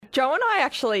Joe and I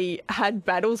actually had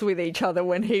battles with each other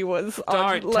when he was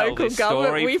on Don't tell local this government.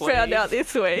 story, We found please. out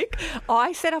this week.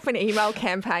 I set up an email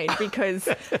campaign because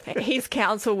his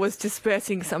council was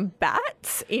dispersing some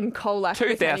bats in Colac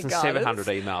Botanic 2,700 Gardens.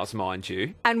 emails, mind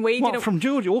you. And we What, didn't from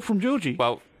Georgie? All from Georgie?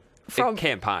 Well, From-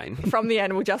 campaign. from the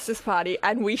Animal Justice Party,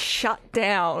 and we shut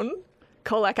down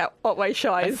Colac Otway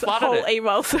Shire's flooded whole it.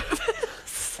 email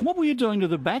service. What were you doing to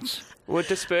the bats? We're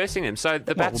dispersing them. So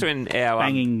the bats are in our...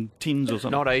 Banging tins or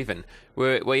something? Not even.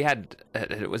 We had,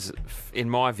 it was, in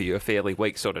my view, a fairly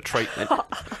weak sort of treatment.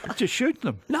 Just shoot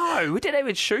them. No, we didn't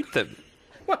even shoot them.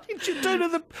 What did you do to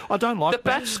them? I don't like The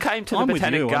bats came to I'm the with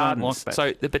Botanic you, I don't Gardens. like bats.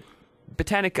 So the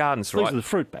Botanic Gardens, These right? are the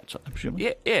fruit bats, I'm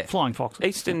assuming. Yeah. Flying foxes.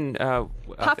 Eastern...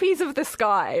 Puppies of the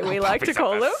sky, we like to puppies of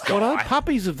call the them. sky. What are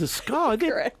puppies of the sky?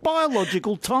 They're Correct.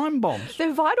 biological time bombs.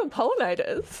 They're vital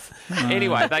pollinators.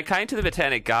 Anyway, they came to the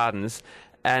Botanic Gardens,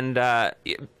 and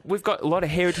we've got a lot of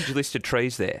heritage listed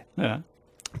trees there. Yeah.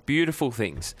 Beautiful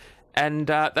things. And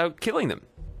they were killing them.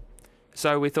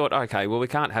 So we thought, okay, well, we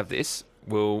can't have this.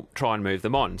 We'll try and move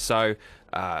them on. So,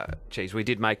 we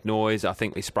did make noise. I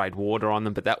think we sprayed water on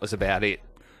them, but that was about it.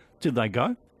 Did they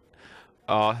go?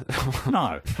 Oh,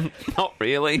 No. not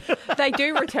really. They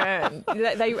do return.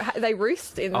 They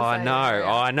roost in the same area.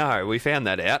 I know. We found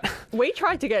that out. We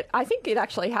tried to get, I think it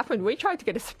actually happened, we tried to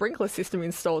get a sprinkler system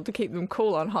installed to keep them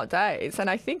cool on hot days, and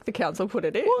I think the council put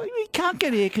it in. Well, you can't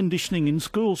get air conditioning in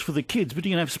schools for the kids, but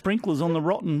you can have sprinklers on the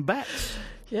rotten bats.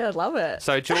 Yeah, I love it.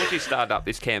 So Georgie started up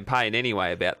this campaign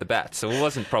anyway about the bats. So it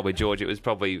wasn't probably Georgie, it was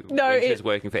probably No, when she it- was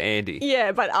working for Andy.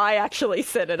 Yeah, but I actually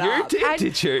set it up.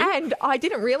 Did you? And I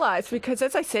didn't realise, because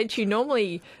as I said to you,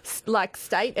 normally like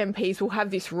state MPs will have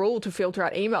this rule to filter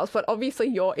out emails, but obviously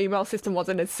your email system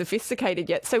wasn't as sophisticated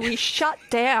yet. So we shut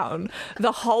down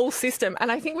the whole system.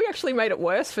 And I think we actually made it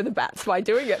worse for the bats by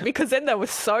doing it, because then they were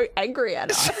so angry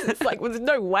at us. It's like, well, there's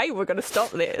no way we're going to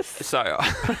stop this. So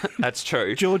that's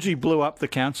true. Georgie blew up the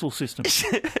council system.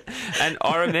 And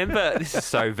I remember, this is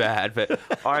so bad, but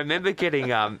I remember getting,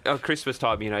 Christmas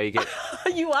time, you get,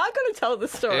 You are going to tell the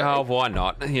story. oh, why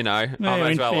not? I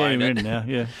might as well we're own in it. now,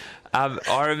 yeah.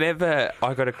 I remember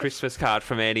I got a Christmas card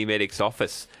from Andy Medic's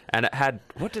office, and it had,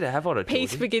 what did it have on it,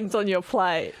 Peace Georgie? begins on your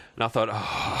plate. And I thought,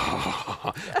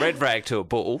 oh, red rag to a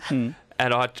bull.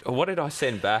 And what did I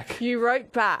send back? You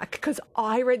wrote back, because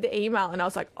I read the email and I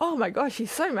was like, oh my gosh,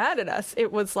 he's so mad at us.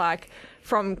 It was like,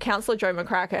 from Councillor Joe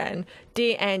McCracken,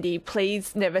 "Dear Andy,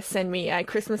 please never send me a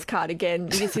Christmas card again.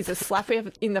 This is a slap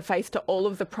in the face to all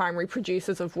of the primary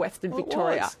producers of Western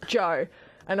Victoria. was? Joe."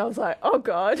 And I was like, oh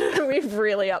God, we've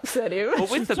really upset him. Well,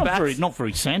 with the It's not bats... not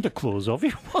very Santa Claus of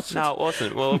you, was it? No, it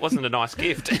wasn't. Well, it wasn't a nice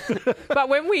gift. But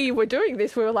when we were doing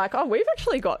this, we were like, oh, we've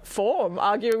actually got form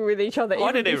arguing with each other I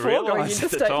even didn't before going realise into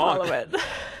at the state time. parliament.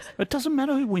 It doesn't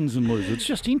matter who wins and loses. It's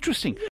just interesting.